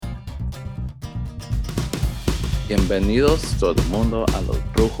Bienvenidos todo el mundo a los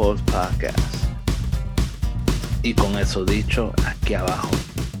Brujos Podcast. Y con eso dicho, aquí abajo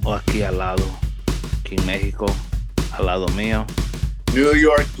o aquí al lado, aquí en México, al lado mío, New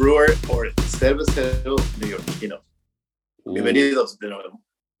York Brewer or cervecero neoyorquino. Bienvenidos de nuevo.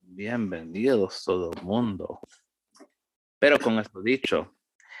 Bienvenidos todo el mundo. Pero con eso dicho,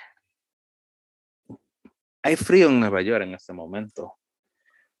 hay frío en Nueva York en este momento.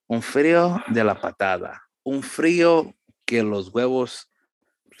 Un frío de la patada. Un frío que los huevos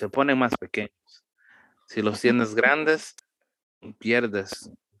se ponen más pequeños. Si los tienes grandes, pierdes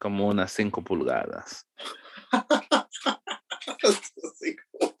como unas 5 pulgadas.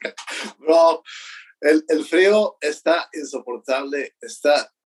 Bro, el frío está insoportable,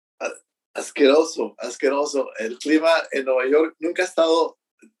 está asqueroso. El clima en Nueva York nunca ha estado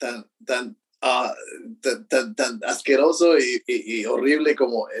tan asqueroso y horrible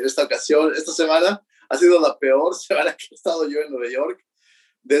como en esta ocasión. Esta semana ha sido la peor semana que he estado yo en Nueva York.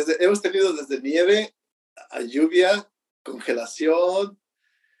 Hemos tenido desde nieve a lluvia, congelación.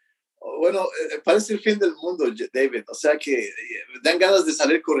 Bueno, parece el fin del mundo, David. O sea que dan ganas de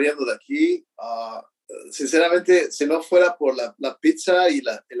salir corriendo de aquí. Sinceramente, si no fuera por la pizza y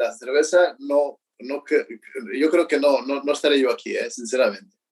la cerveza, yo creo que no estaré yo aquí,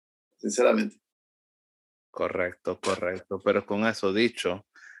 sinceramente. Correcto. Pero con eso dicho,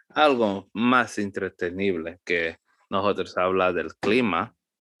 algo más entretenible que nosotros hablar del clima.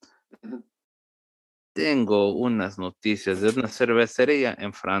 Tengo unas noticias de una cervecería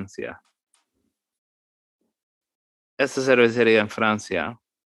en Francia. Esta cervecería en Francia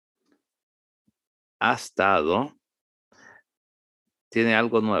tiene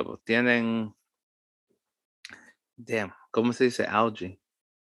algo nuevo. Tienen, ¿cómo se dice? Algae.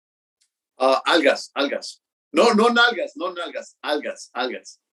 Algas. No nalgas, algas.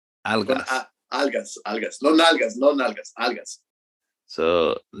 Algas. No nalgas, algas.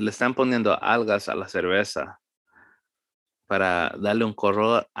 So, le están poniendo algas a la cerveza para darle un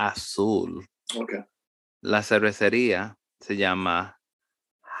color azul. Okay. La cervecería se llama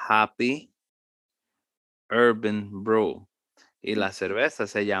Happy Urban Brew y la cerveza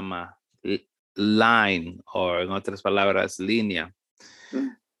se llama Line, o en otras palabras, línea.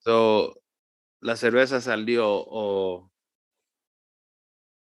 So, la cerveza salió o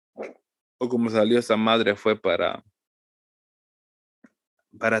como salió esa madre fue para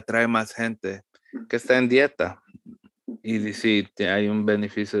atraer más gente que está en dieta y decir que hay un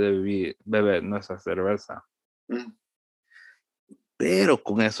beneficio de beber nuestra cerveza. Pero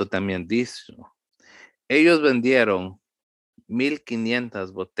con eso también dice, ellos vendieron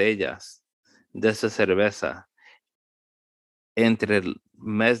 1,500 botellas de esa cerveza entre el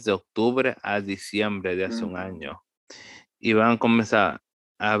mes de octubre a diciembre de hace un año. Y van a comenzar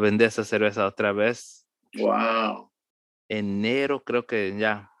a vender esa cerveza otra vez. Wow. Enero creo que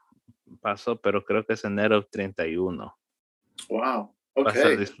ya pasó, pero creo que es enero 31. Wow. Okay. Va a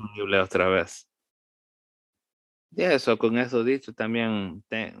estar disponible otra vez. Y eso, con eso dicho, también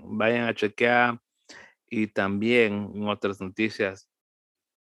vayan a chequear. Y también en otras noticias,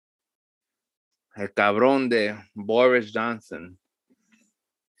 el cabrón de Boris Johnson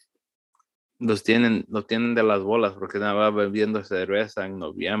lo tienen de las bolas porque estaba bebiendo cerveza en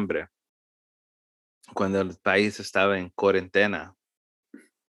noviembre cuando el país estaba en cuarentena.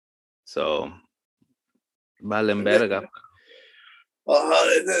 So, valen verga.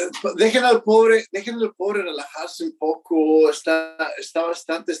 Dejen al pobre relajarse un poco. Está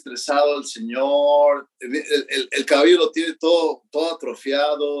bastante estresado el señor. El cabello lo tiene todo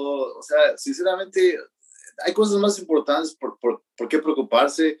atrofiado. O sea, sinceramente, hay cosas más importantes por qué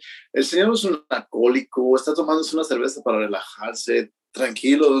preocuparse. El señor es un alcohólico, está tomándose una cerveza para relajarse.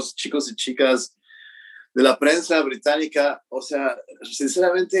 Tranquilos, chicos y chicas de la prensa británica. O sea,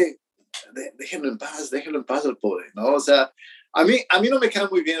 sinceramente, déjenlo en paz al pobre, ¿no? O sea, a mí no me cae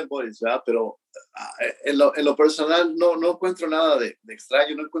muy bien el Boris, ¿verdad? Pero en lo personal no encuentro nada de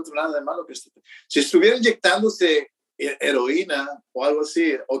extraño, no encuentro nada de malo. Si estuviera inyectándose heroína o algo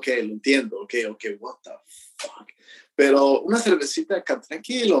así, ok, lo entiendo, ok, what the fuck. Pero una cervecita,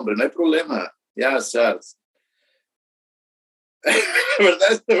 tranquilo, hombre, no hay problema. Ya, sabes.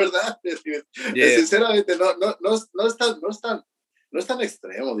 ¿Verdad? Yeah. Sinceramente, no es tan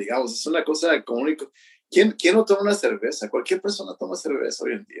extremo, digamos. Es una cosa común. ¿Quién no toma una cerveza? Cualquier persona toma cerveza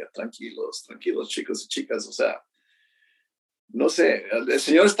hoy en día. Tranquilos, chicos y chicas. O sea, no sé. El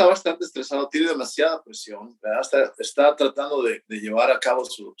señor está bastante estresado, tiene demasiada presión. Está tratando de llevar a cabo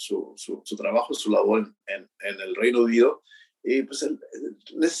su trabajo, su labor en el Reino Unido. Y pues él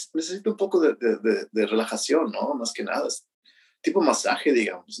necesita un poco de relajación, ¿no? Más que nada. Tipo masaje,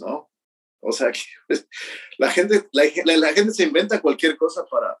 digamos, ¿no? O sea, que pues, la gente se inventa cualquier cosa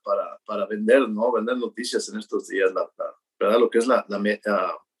para vender, ¿no? Vender noticias en estos días, ¿verdad? Lo que es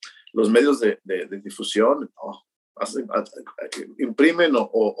los medios de difusión, ¿no? Imprimen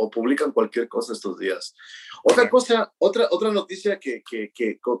o publican cualquier cosa estos días. Otra noticia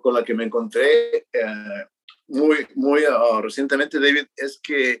con la que me encontré muy recientemente, David, es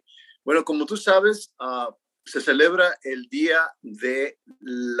que, bueno, como tú sabes, se celebra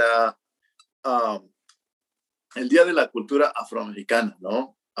uh, el Día de la Cultura Afroamericana,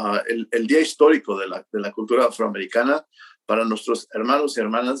 ¿no? El día histórico de la cultura afroamericana para nuestros hermanos y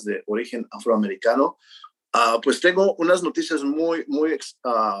hermanas de origen afroamericano. Pues tengo unas noticias muy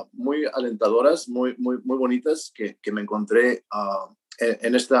alentadoras, muy bonitas que me encontré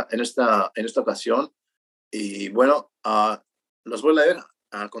en esta ocasión. Y bueno, las voy a leer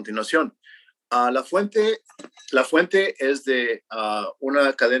a continuación. La fuente es de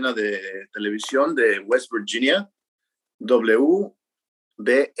una cadena de televisión de West Virginia, WBNS.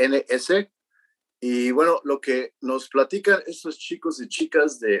 Y bueno, lo que nos platican estos chicos y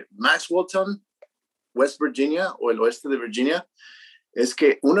chicas de Maxwelltown, West Virginia, o el oeste de Virginia, es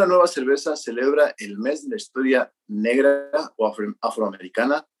que una nueva cerveza celebra el mes de la historia negra o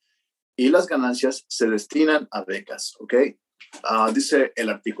afroamericana y las ganancias se destinan a becas, ¿ok? Dice el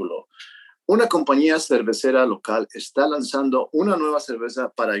artículo: una compañía cervecera local está lanzando una nueva cerveza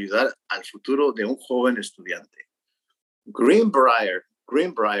para ayudar al futuro de un joven estudiante. Greenbrier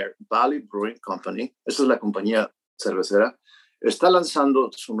Valley Brewing Company, esa es la compañía cervecera, está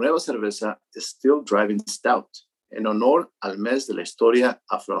lanzando su nueva cerveza Still Driving Stout en honor al mes de la historia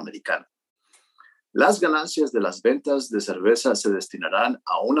afroamericana. Las ganancias de las ventas de cerveza se destinarán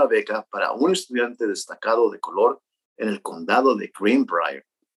a una beca para un estudiante destacado de color en el condado de Greenbrier.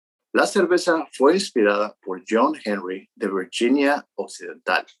 La cerveza fue inspirada por John Henry de Virginia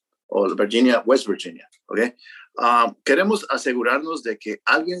Occidental, o West Virginia, ¿ok? Queremos asegurarnos de que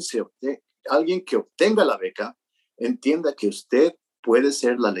alguien que obtenga la beca entienda que usted puede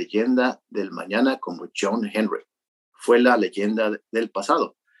ser la leyenda del mañana como John Henry fue la leyenda del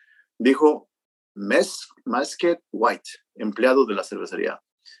pasado, dijo Mesquite White, empleado de la cervecería.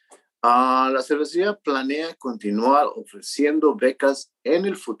 La cervecería planea continuar ofreciendo becas en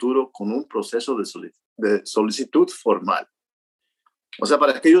el futuro con un proceso de solicitud formal. O sea,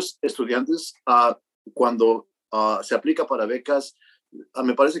 para aquellos estudiantes, cuando se aplica para becas,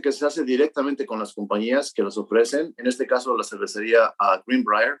 me parece que se hace directamente con las compañías que las ofrecen. En este caso, la cervecería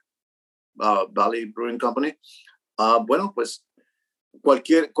Greenbrier Valley Brewing Company. Bueno, pues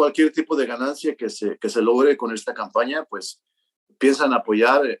cualquier tipo de ganancia que se logre con esta campaña, pues piensan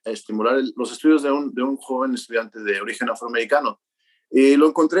apoyar, estimular los estudios de un joven estudiante de origen afroamericano. Y lo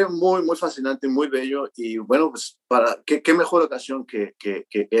encontré muy fascinante, muy bello. Y bueno, pues qué mejor ocasión que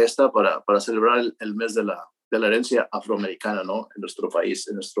esta para celebrar el mes de la herencia afroamericana, ¿no? En nuestro país,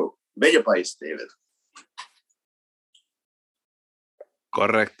 en nuestro bello país, David.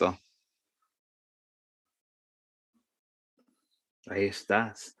 Correcto. Ahí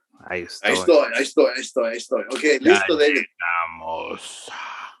estás. Ahí estoy. Ahí estoy. Ok, listo, David. Vamos.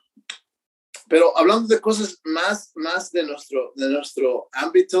 Pero hablando de cosas más de nuestro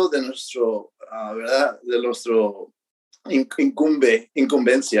ámbito, de nuestro, ¿verdad? De nuestro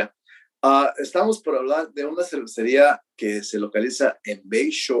incumbencia, estamos por hablar de una cervecería que se localiza en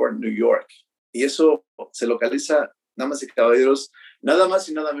Bayshore, New York. Y eso se localiza, damas y caballeros, nada más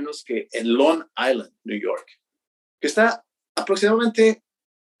y nada menos que en Long Island, New York, que está aproximadamente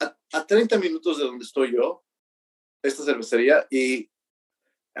a 30 minutos de donde estoy yo, esta cervecería. ¿Y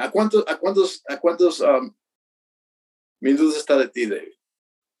a cuántos minutos está de ti, David?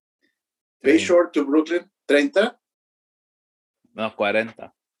 Bayshore to Brooklyn, 30. No,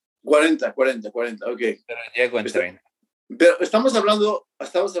 40. 40, ok. Pero llego en 30. Pero estamos hablando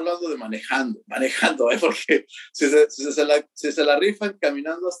de manejando, porque si se la rifan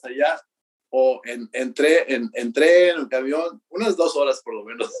caminando hasta allá o en tren, en camión, unas 2 horas por lo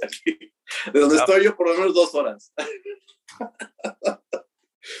menos aquí. De donde estoy yo, por lo menos 2 horas.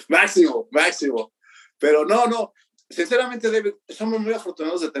 máximo. Pero no. Sinceramente, David, somos muy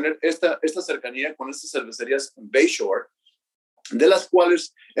afortunados de tener esta cercanía con estas cervecerías en Bayshore, de las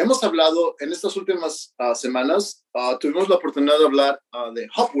cuales hemos hablado en estas últimas semanas. Tuvimos la oportunidad de hablar de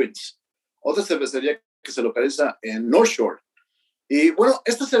Hopwins, otra cervecería que se localiza en North Shore. Y bueno,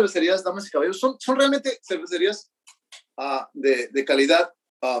 estas cervecerías, damas y caballeros, son realmente cervecerías de calidad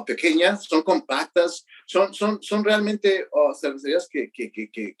pequeña, son compactas, son realmente cervecerías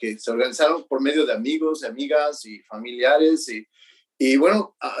que se organizaron por medio de amigos, de amigas y familiares. Y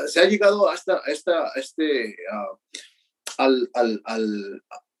bueno, se ha llegado hasta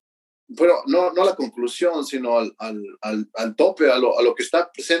bueno, no a la conclusión, sino al tope, a lo que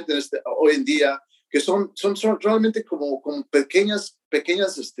está presente hoy en día, que son realmente como pequeñas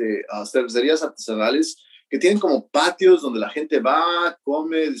cervecerías artesanales que tienen como patios donde la gente va,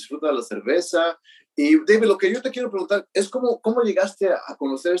 come, disfruta de la cerveza. Y David, lo que yo te quiero preguntar es cómo llegaste a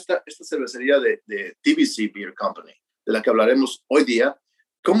conocer esta cervecería de TBC Beer Company, de la que hablaremos hoy día.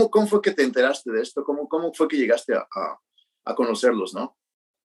 ¿Cómo fue que te enteraste de esto? ¿Cómo fue que llegaste a conocerlos, no?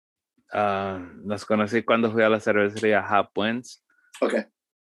 Los conocí cuando fui a la cervecería Hop Wins. Ok.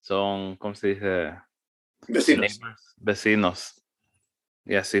 Son, ¿cómo se dice? Vecinos. Neighbors, vecinos.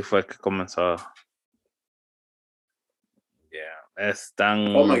 Y así fue que comenzó. Yeah. Oh my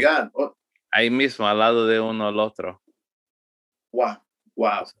Están God. Oh, ahí mismo, al lado de uno al otro. wow.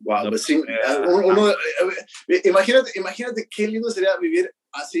 Cuando Vecino, pasé a- imagínate qué lindo sería vivir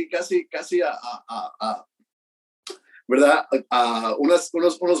así, casi ¿verdad? A unos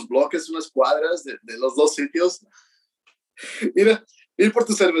bloques, unas cuadras de los dos sitios. Ir por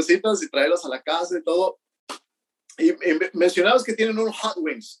tus cervecitas y traerlas a la casa y todo. Y mencionabas que tienen un Hot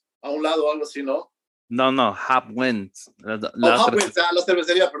Wings a un lado o algo así, ¿no? No, Hop Wins. Hot Wings, la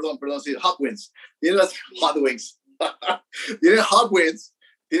cervecería, perdón, sí, Hot Wings. Tienen las Hot Wings. Tienen Hot Wings,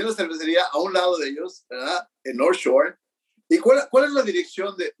 tienen la cervecería a un lado de ellos, ¿verdad? En North Shore. ¿Y cuál es la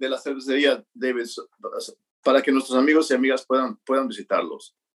dirección de la cervecería, David, para que nuestros amigos y amigas puedan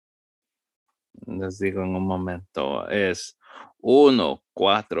visitarlos? Les digo en un momento. Es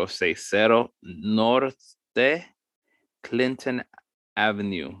 1460 Norte Clinton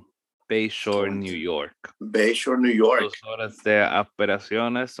Avenue, Bayshore, New York. Bayshore, New York. Sus horas de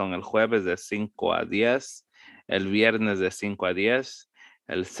operaciones son el jueves de 5 a 10, el viernes de 5 a 10,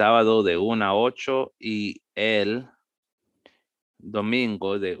 el sábado de 1 a 8 y el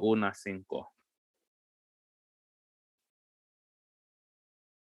domingo de 1 a 5.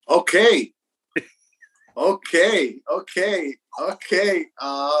 Ok. Ok,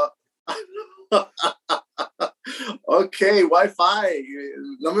 Wi-Fi.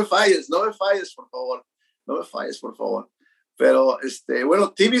 No me falles, por favor. No me falles, por favor. Pero,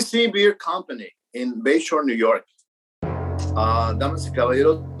 bueno, TBC Beer Company en Bayshore, New York. Damas y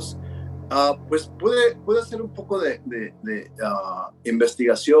caballeros, pues pude hacer un poco de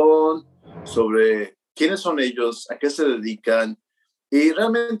investigación sobre quiénes son ellos, a qué se dedican, y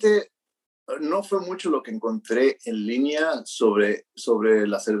realmente no fue mucho lo que encontré en línea sobre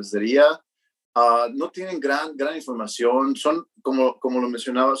la cervecería. No tienen gran información, son, como lo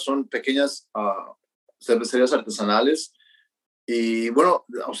mencionaba, son pequeñas cervecerías artesanales. Y bueno,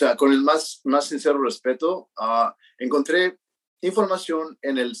 o sea, con el más sincero respeto, encontré información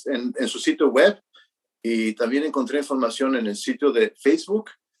en su sitio web y también encontré información en el sitio de Facebook.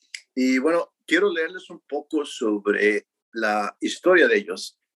 Y bueno, quiero leerles un poco sobre la historia de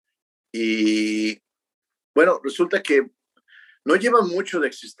ellos. Y bueno, resulta que no llevan mucho de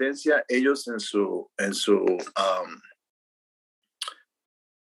existencia ellos en su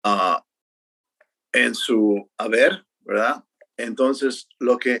haber, ¿verdad? Entonces,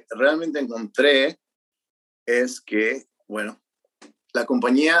 lo que realmente encontré es que, bueno, la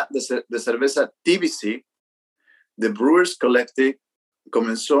compañía de cerveza TBC, The Brewers Collective,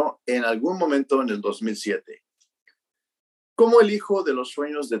 comenzó en algún momento en el 2007, como el hijo de los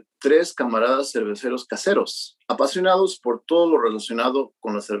sueños de tres camaradas cerveceros caseros, apasionados por todo lo relacionado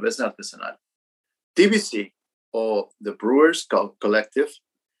con la cerveza artesanal. TBC, o The Brewers Collective,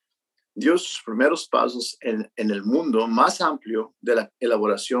 dio sus primeros pasos en el mundo más amplio de la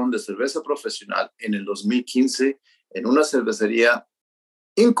elaboración de cerveza profesional en el 2015 en una cervecería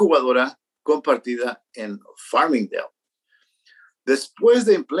incubadora compartida en Farmingdale. Después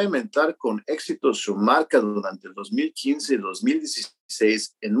de implementar con éxito su marca durante el 2015 y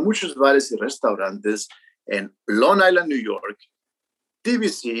 2016 en muchos bares y restaurantes en Long Island, New York,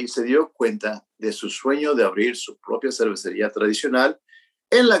 TBC se dio cuenta de su sueño de abrir su propia cervecería tradicional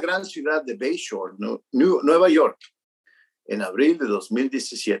en la gran ciudad de Bayshore, Nueva York, en abril de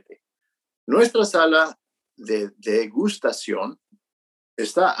 2017. Nuestra sala de degustación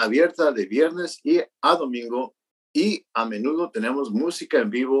está abierta de viernes y a domingo y a menudo tenemos música en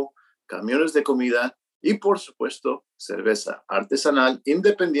vivo, camiones de comida y, por supuesto, cerveza artesanal,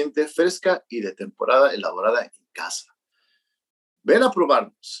 independiente, fresca y de temporada elaborada en casa. Ven a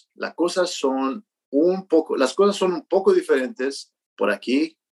probarnos. Las cosas son un poco diferentes por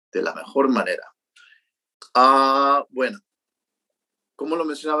aquí de la mejor manera. Bueno, como lo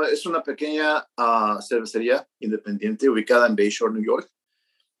mencionaba, es una pequeña cervecería independiente ubicada en Bayshore, New York.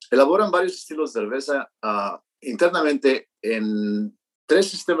 Elaboran varios estilos de cerveza internamente en 3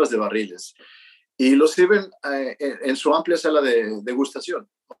 sistemas de barriles y los sirven en su amplia sala de degustación.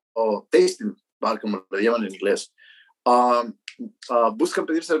 o tasting bar, como le llaman en inglés, buscan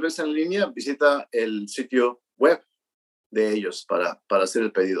pedir cerveza en línea, visita el sitio web de ellos para hacer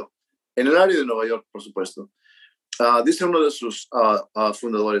el pedido. En el área de Nueva York, por supuesto. Dice uno de sus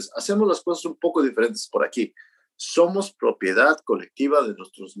fundadores, hacemos las cosas un poco diferentes por aquí. Somos propiedad colectiva de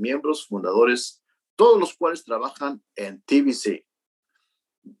nuestros miembros fundadores, todos los cuales trabajan en TBC,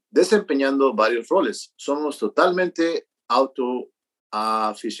 desempeñando varios roles. Somos totalmente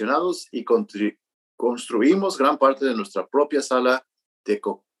autoaficionados y construimos gran parte de nuestra propia sala de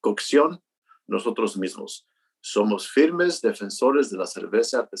cocción nosotros mismos. Somos firmes defensores de la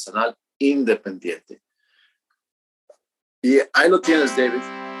cerveza artesanal independiente. Y ahí lo tienes, David.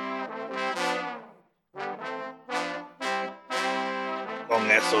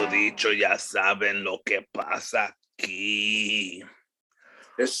 Con eso dicho, ya saben lo que pasa aquí.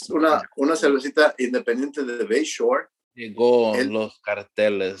 Es una cervecita independiente de Bayshore. Llegó los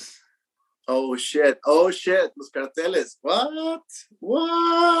carteles. Oh, shit. Los carteles. What?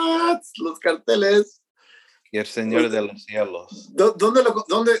 Los carteles. Y el Señor de los cielos.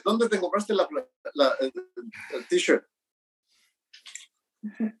 ¿Dónde te compraste el t-shirt?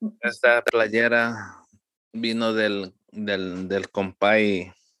 Esta playera vino del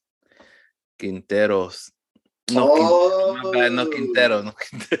compay Quinteros. No Quintero.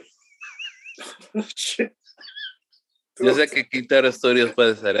 Yo sé que Quintero Studios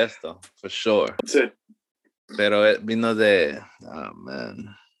puede ser esto, for sure. Sí. Pero vino de... Oh,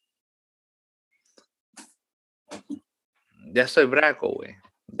 man. Ya soy braco, güey.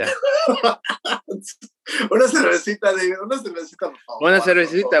 Una cervecita, David. Una cervecita, por favor. Una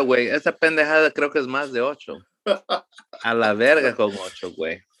cervecita, güey. Esa pendejada creo que es más de 8. A la verga con 8,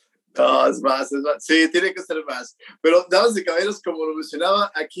 güey. No, es más. Sí, tiene que ser más. Pero, damas y caballeros, como lo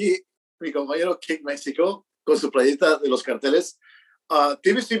mencionaba aquí mi compañero Kick Mexico, con su playita de los carteles,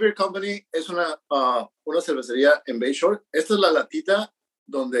 TBC Beer Company es una cervecería en Bayshore. Esta es la latita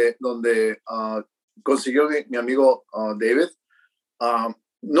donde consiguió mi amigo David.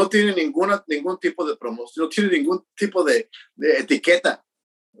 No tiene ningún tipo de promoción, no tiene ningún tipo de etiqueta.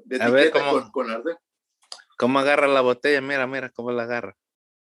 A ver, con arte. ¿Cómo agarra la botella? Mira cómo la agarra.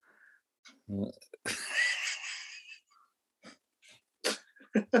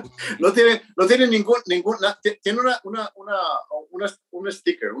 No tiene ningún tiene un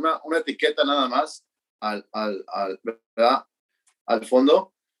sticker, una etiqueta nada más ¿verdad? Al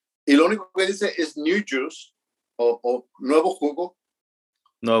fondo, y lo único que dice es New Juice o nuevo jugo.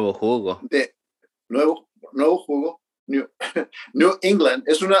 Nuevo jugo. Nuevo jugo. New England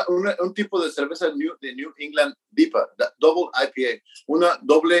es un tipo de cerveza de New England IPA, double IPA, una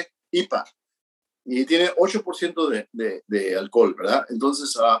doble IPA. Y tiene 8% de alcohol, ¿verdad?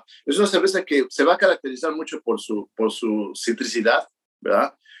 Entonces, es una cerveza que se va a caracterizar mucho por su citricidad,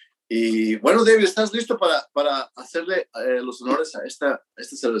 ¿verdad? Y bueno, David, ¿estás listo para hacerle los honores a esta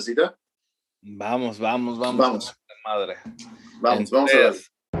cervecita? Vamos. Madre. Vamos a ver.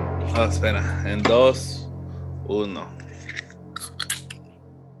 Espera, en 2, 1.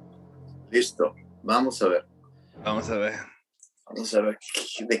 Listo, vamos a ver. Vamos a ver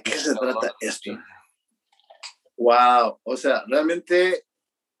de qué se trata esto. Wow, o sea, realmente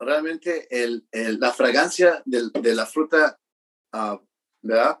la fragancia de la fruta,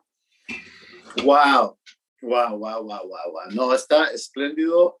 ¿verdad? Wow. No, está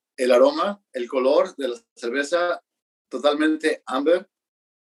espléndido el aroma, el color de la cerveza, totalmente amber,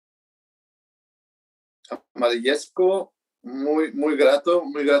 amarillesco, muy grato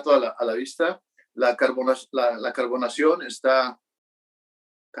a la vista. La carbonización está...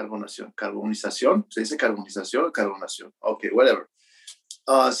 Carbonización, se dice carbonización o carbonación. Ok, whatever.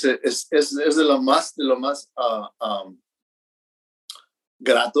 Es de lo más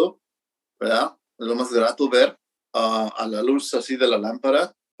grato, ¿verdad? Es lo más grato ver a la luz así de la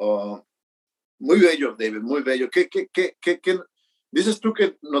lámpara. Muy bello, David, muy bello. ¿Qué dices tú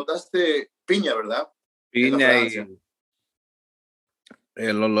que notaste piña, verdad? Piña y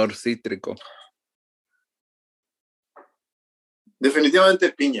el olor cítrico. Definitivamente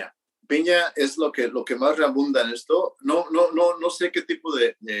piña. Piña es lo que más reabunda en esto. No sé qué tipo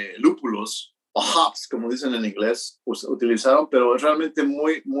de lúpulos o hops, como dicen en inglés, utilizaron, pero es realmente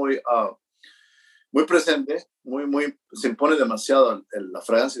muy presente, se impone demasiado la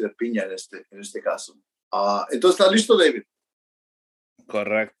fragancia de piña en este caso. Entonces, ¿estás listo, David?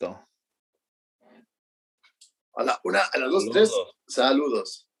 Correcto. A la 1, a la 2, 3.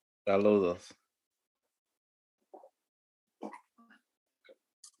 Saludos.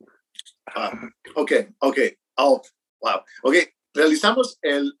 Ok. Oh, wow. Ok, realizamos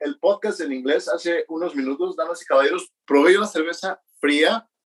el podcast en inglés hace unos minutos, damas y caballeros. Probé la cerveza fría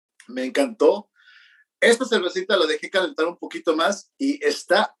Me encantó. Esta cervecita la dejé calentar un poquito más y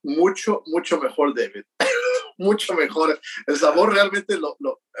está mucho, mucho mejor, David. Mucho mejor. El sabor realmente lo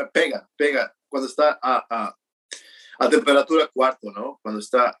pega cuando está a temperatura cuarto, ¿no? Cuando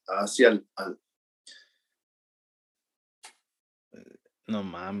está hacia al... No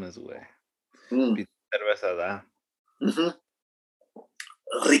mames, güey. Mm. Cerveza da. Uh-huh.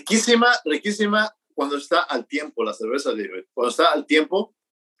 Riquísima, riquísima cuando está al tiempo la cerveza, David. Cuando está al tiempo,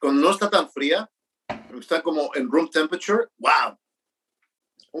 cuando no está tan fría, está como en room temperature. ¡Wow!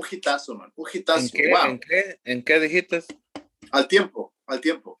 Un hitazo, man. Un hitazo. Wow. ¿En qué dijiste? Al tiempo, al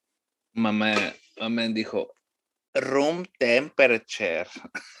tiempo. Mamá dijo, room temperature.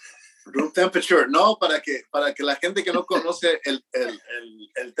 Room temperature. No, para que la gente que no conoce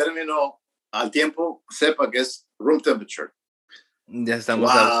el término al tiempo sepa que es room temperature. Ya estamos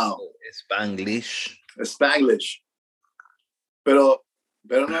hablando de Spanglish. Spanglish. Pero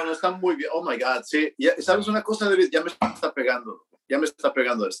no está muy bien. Oh my God, sí. Ya, ¿sabes una cosa, David? Ya me está pegando. Ya me está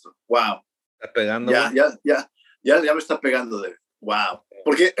pegando esto. Wow. ¿Está pegando? Ya me está pegando, David. Wow.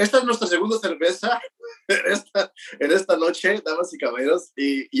 Porque esta es nuestra segunda cerveza en esta noche, damas y caballeros,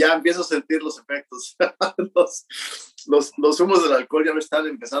 y ya empiezo a sentir los efectos. los humos del alcohol ya me están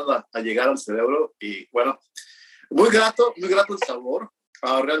empezando a llegar al cerebro y bueno, muy grato el sabor.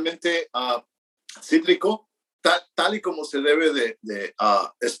 Realmente cítrico, tal y como se debe de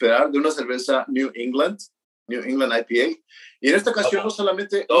esperar de una cerveza New England IPA. Y en esta ocasión no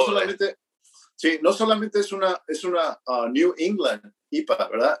solamente es una New England IPA,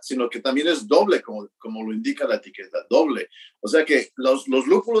 ¿verdad? Sino que también es doble, como lo indica la etiqueta, doble. O sea que los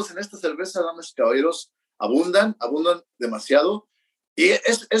lúpulos en esta cerveza, damas y caballeros, abundan demasiado. Y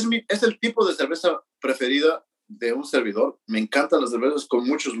es el tipo de cerveza preferida de un servidor. Me encantan las cervezas con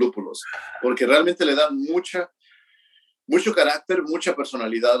muchos lúpulos, porque realmente le dan mucho carácter, mucha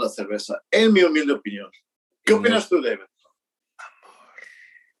personalidad a la cerveza, en mi humilde opinión. ¿Qué opinas tú, David?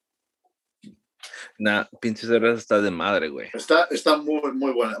 Nah, pinche cerveza está de madre, güey. Está muy,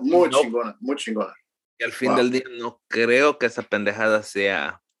 muy buena, muy chingona. Y al fin del día no creo que esa pendejada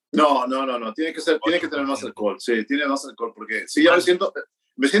sea... No. Tiene que tener más alcohol. Sí, tiene más alcohol porque sí, ya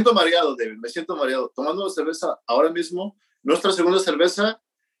me siento mareado, David. Me siento mareado. Tomando la cerveza ahora mismo, nuestra segunda cerveza,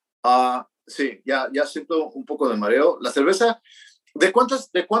 sí, ya siento un poco de mareo. La cerveza, ¿de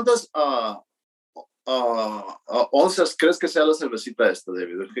cuántas onzas crees que sea la cervecita esta,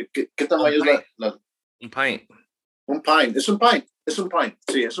 David? ¿Qué tamaño es la? Un pint. Un pint. Es un pint.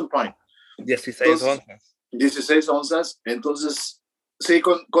 Sí, es un pint. 16 onzas. 16 onzas. Entonces, sí,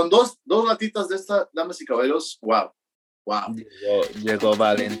 con dos latitas de esta, damas y caballeros, wow. Llegó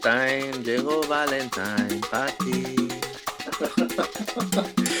Valentine para ti.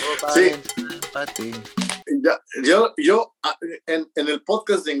 Sí. Yo en el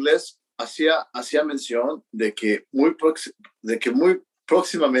podcast de inglés hacía mención de que muy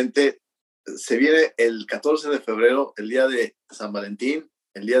próximamente se viene el 14 de febrero, el día de San Valentín,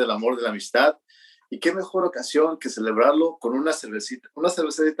 el día del amor, de la amistad, y qué mejor ocasión que celebrarlo con una cervecita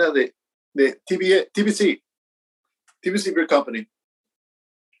de TBC Beer Company.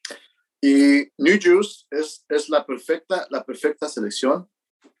 Y New Juice es la perfecta selección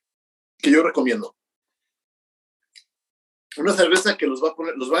que yo recomiendo. Una cerveza que los va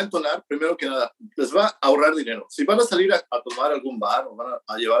a entonar, primero que nada, les va a ahorrar dinero. Si van a salir a tomar algún bar o van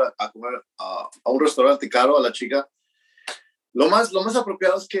a llevar a comer a un restaurante caro a la chica, lo más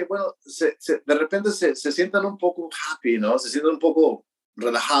apropiado es que, bueno, de repente se sientan un poco happy, ¿no? Se sientan un poco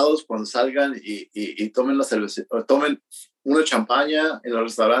relajados cuando salgan y tomen la cerveza, o tomen una champaña en el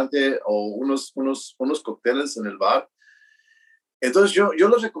restaurante o unos cócteles en el bar. Entonces yo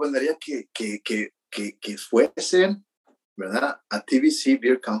les recomendaría que fuesen, ¿verdad?, a TBC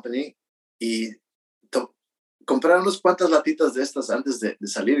Beer Company y comprar unas cuantas latitas de estas antes de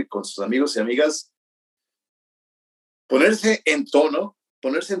salir con sus amigos y amigas, ponerse en tono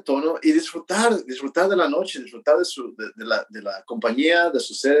y disfrutar de la noche, disfrutar de la compañía, de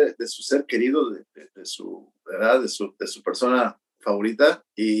su ser querido, de su persona favorita.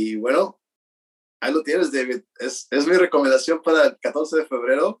 Y bueno, ahí lo tienes, David. Es mi recomendación para el 14 de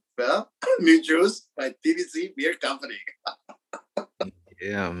febrero, ¿verdad? New Juice by TBC Beer Company.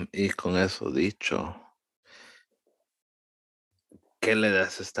 Yeah, y con eso dicho, ¿qué le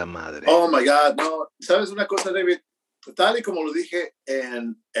das a esta madre? Oh my God, no. ¿Sabes una cosa, David? Tal y como lo dije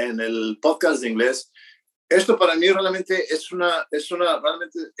en el podcast de inglés, esto para mí realmente es una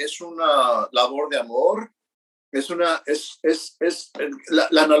labor de amor. Es la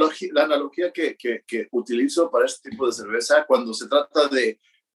analogía que utilizo para este tipo de cerveza cuando se trata de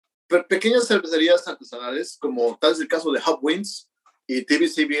pequeñas cervecerías artesanales, como tal es el caso de Hop Wings y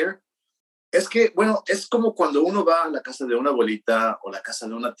TBC Beer, es que, bueno, es como cuando uno va a la casa de una abuelita o la casa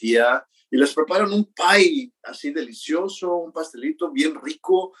de una tía y les preparan un pie así delicioso, un pastelito bien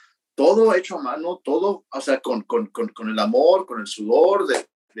rico, todo hecho a mano, todo, o sea, con el amor, con el sudor del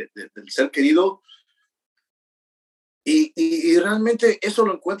ser querido. Y realmente eso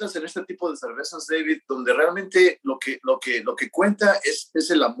lo encuentras en este tipo de cervezas, David, donde realmente lo que cuenta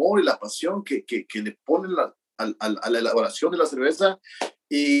es el amor y la pasión que le ponen a la elaboración de la cerveza.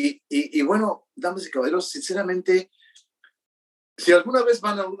 Y bueno, damas y caballeros, sinceramente, si alguna vez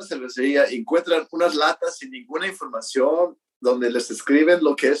van a una cervecería y encuentran unas latas sin ninguna información, donde les escriben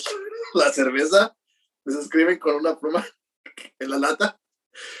lo que es la cerveza, les escriben con una pluma en la lata,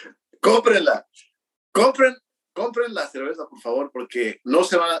 cómprenla, compren compren la cerveza, por favor, porque no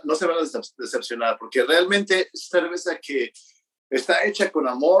se van a decepcionar, porque realmente es cerveza que está hecha con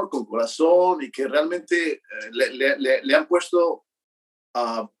amor, con corazón y que realmente le han puesto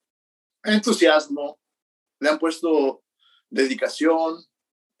entusiasmo, le han puesto dedicación,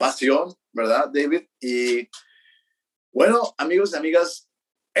 pasión, ¿verdad, David? Y bueno, amigos y amigas,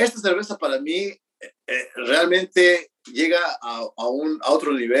 esta cerveza para mí realmente llega a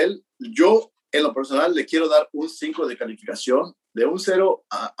otro nivel. Yo, en lo personal, le quiero dar un 5 de calificación. De un 0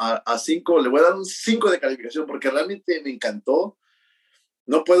 a 5, le voy a dar un 5 de calificación porque realmente me encantó.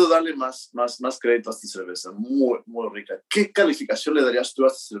 No puedo darle más crédito a esta cerveza. Muy, muy rica. ¿Qué calificación le darías tú a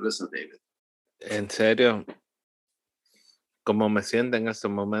esta cerveza, David? En serio, como me siento en este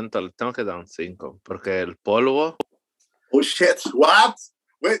momento, le tengo que dar un 5, porque el polvo... Oh, shit, what?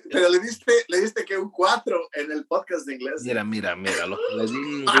 Wait, pero le diste que un 4 en el podcast de inglés. Mira, lo que le di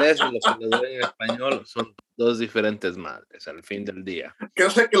en inglés y lo que le doy en español son dos diferentes madres al fin del día. Creo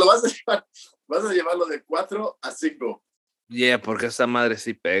que lo vas a llevarlo de 4 a 5. Yeah, porque esa madre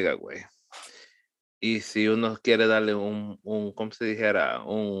sí pega, güey. Y si uno quiere darle un ¿cómo se dijera?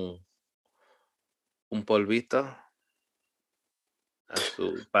 Un polvito a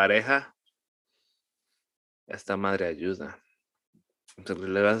su pareja, esta madre ayuda. Entonces,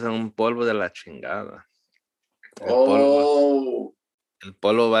 le vas a dar un polvo de la chingada. El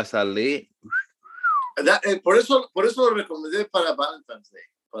polvo va a salir. Por eso lo recomendé para Valentine's Day,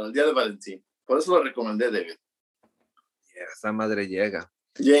 para el día de Valentín. Por eso lo recomendé, David. Yeah, esa madre llega.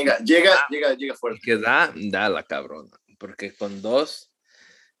 Llega fuerte. Y que da la cabrona. Porque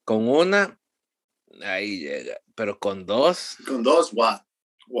con una, ahí llega. Pero con dos. Con dos, wow.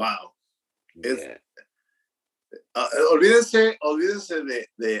 Yeah. Olvídense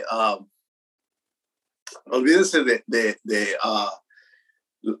de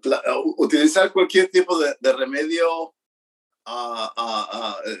utilizar cualquier tipo de remedio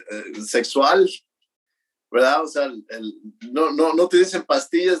sexual, ¿verdad? O sea, no utilicen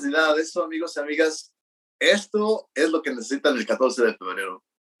pastillas ni nada de eso, amigos y amigas. Esto es lo que necesitan el 14 de febrero.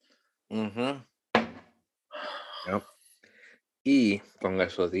 Uh-huh. Yep. Y con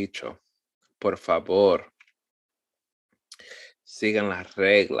eso dicho, por favor, sigan las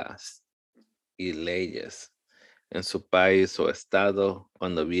reglas y leyes en su país o estado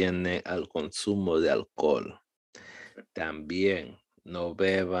cuando viene al consumo de alcohol. También no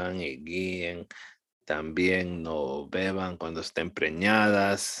beban y guíen. También no beban cuando estén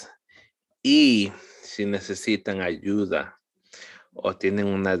preñadas. Y si necesitan ayuda o tienen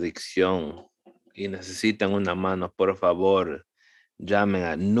una adicción y necesitan una mano, por favor, llamen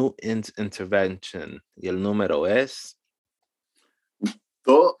a New Intervention y el número es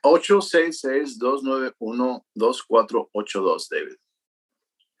 866-291-2482, David.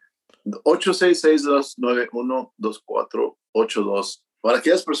 866-291-2482. Para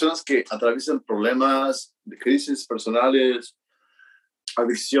aquellas personas que atraviesan problemas de crisis personales,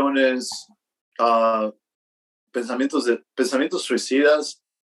 adicciones, pensamientos suicidas,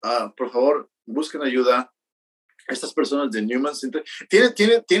 por favor, busquen ayuda. Estas personas de Newman Center.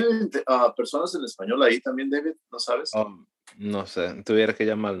 ¿Tienen personas en español ahí también, David? ¿No sabes? No sé, tuviera que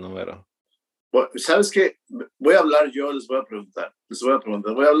llamar el número. Bueno, ¿sabes qué? Voy a hablar yo, les voy a preguntar. Les voy a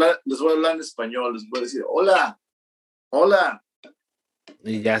hablar en español, les voy a decir, hola.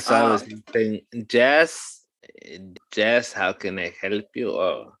 Y ya sabes, Jess, how can I help you?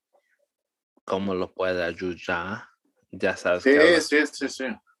 O cómo lo puede ayudar. Ya sabes que Sí.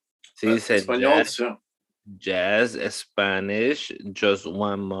 Sí, dice español, Jazz, Spanish, just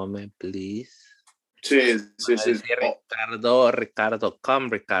one moment, please. Sí. Ricardo, come.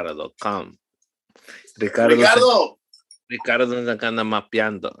 Ricardo nos anda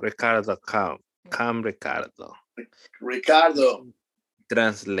mapeando. Ricardo, come, Ricardo. Ricardo.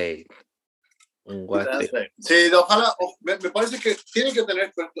 Translate. Un guate. Sí, ojalá, me parece que tiene que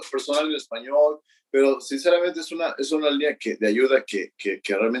tener personal en español, pero sinceramente es una línea de ayuda que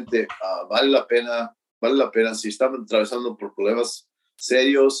realmente vale la pena si están atravesando por problemas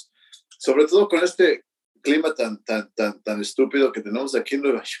serios, sobre todo con este clima tan estúpido que tenemos aquí en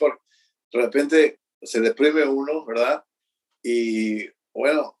Nueva York. De repente se deprime uno, ¿verdad? Y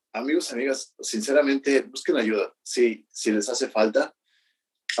bueno, amigos, amigas, sinceramente busquen ayuda si les hace falta.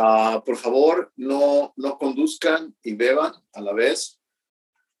 Por favor, no conduzcan y beban a la vez.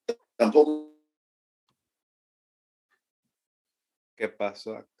 Tampoco. ¿Qué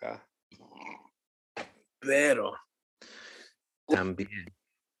pasó acá? Pero también,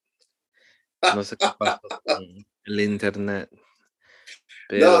 no sé qué pasó con el internet.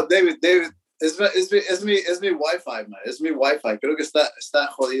 Pero No, David, es mi Wi-Fi, man. Es mi Wi-Fi. Creo que está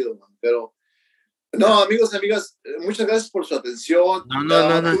jodido, man. Pero no, amigos, amigas, muchas gracias por su atención.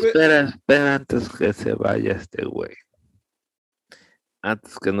 no, espera antes que se vaya este güey.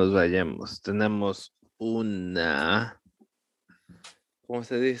 Antes que nos vayamos, tenemos una, ¿cómo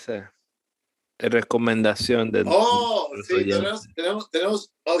se dice? Recomendación de nuestros Sí, oyentes.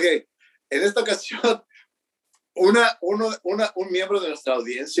 tenemos, ok, en esta ocasión, un miembro de nuestra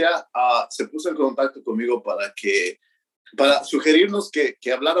audiencia se puso en contacto conmigo para sugerirnos que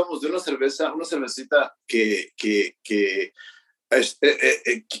habláramos de una cervecita que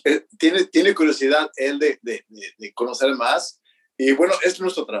tiene curiosidad él de conocer más. Y bueno, es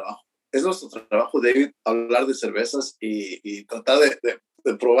nuestro trabajo. Es nuestro trabajo, David, hablar de cervezas y tratar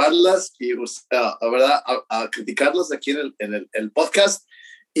de probarlas y ¿verdad? A criticarlas aquí en el podcast.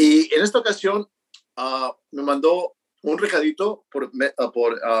 Y en esta ocasión me mandó un recadito por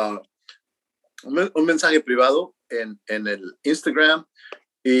un mensaje privado en el Instagram,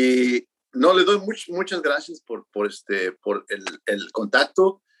 y no le doy muchas gracias por el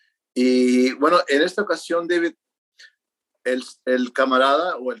contacto. Y bueno, en esta ocasión, David, el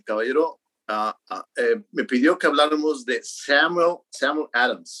camarada o el caballero me pidió que habláramos de Samuel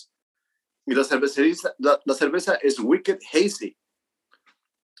Adams. Y la cerveza es Wicked Hazy.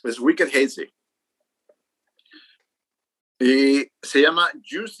 Es Wicked Hazy. Y se llama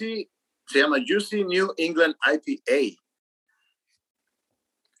Juicy New England IPA.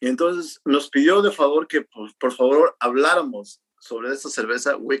 Y entonces nos pidió de favor que por favor habláramos sobre esta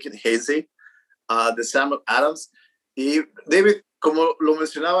cerveza Wicked Hazy de Samuel Adams. Y David, como lo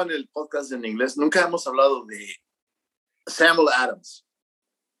mencionaba en el podcast en inglés, nunca hemos hablado de Samuel Adams.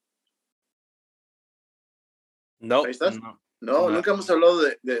 No, ¿Ahí estás? No, nunca hemos hablado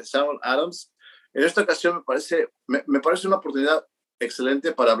de Samuel Adams. En esta ocasión me parece una oportunidad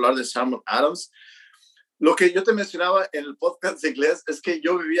excelente para hablar de Samuel Adams. Lo que yo te mencionaba en el podcast de inglés es que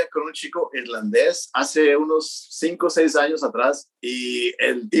yo vivía con un chico irlandés hace unos 5 o 6 años atrás, y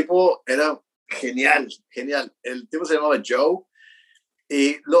el tipo era genial. El tipo se llamaba Joe,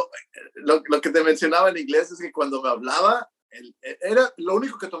 y lo que te mencionaba en inglés es que cuando me hablaba, lo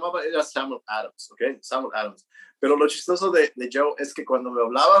único que tomaba era Samuel Adams, ¿ok? Samuel Adams. Pero lo chistoso de Joe es que cuando me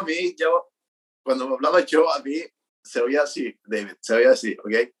hablaba a mí, se oía así, David, se oía así,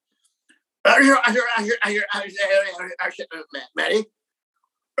 ¿ok?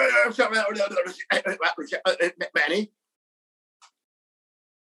 Manny.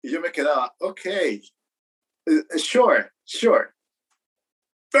 Y yo me quedaba, ok, sure.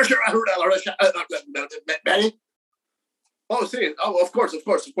 Manny. Oh, sí, of course.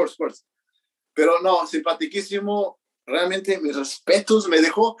 Pero no, simpaticísimo. Realmente mis respetos, me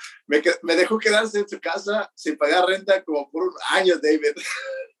dejó quedarse en su casa sin pagar renta como por un año, David.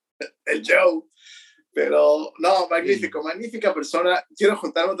 El Joe. Pero no, magnífica persona. Quiero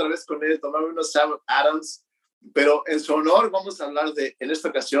juntarme otra vez con él, tomarme unos Samuel Adams, pero en su honor vamos a hablar en esta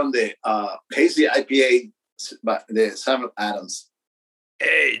ocasión de Hazy IPA de Samuel Adams.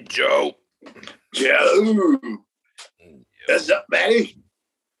 Hey, Joe. What's up, Manny?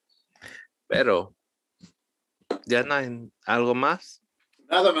 Pero, ¿ya no hay algo más?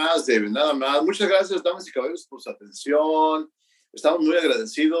 Nada más, David, nada más. Muchas gracias, damas y caballeros, por su atención. Estamos muy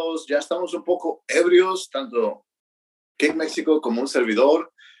agradecidos. Ya estamos un poco ebrios, tanto King México como un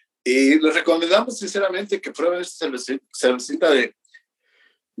servidor. Y les recomendamos sinceramente que prueben esta cervecita de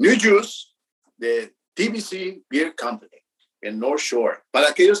New Juice de TBC Beer Company en North Shore. Para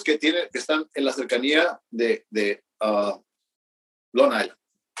aquellos que están en la cercanía de Long Island.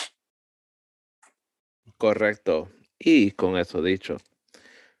 Correcto. Y con eso dicho,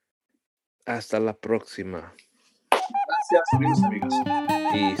 hasta la próxima. Gracias, amigos.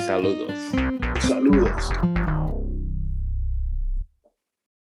 Y saludos. Saludos.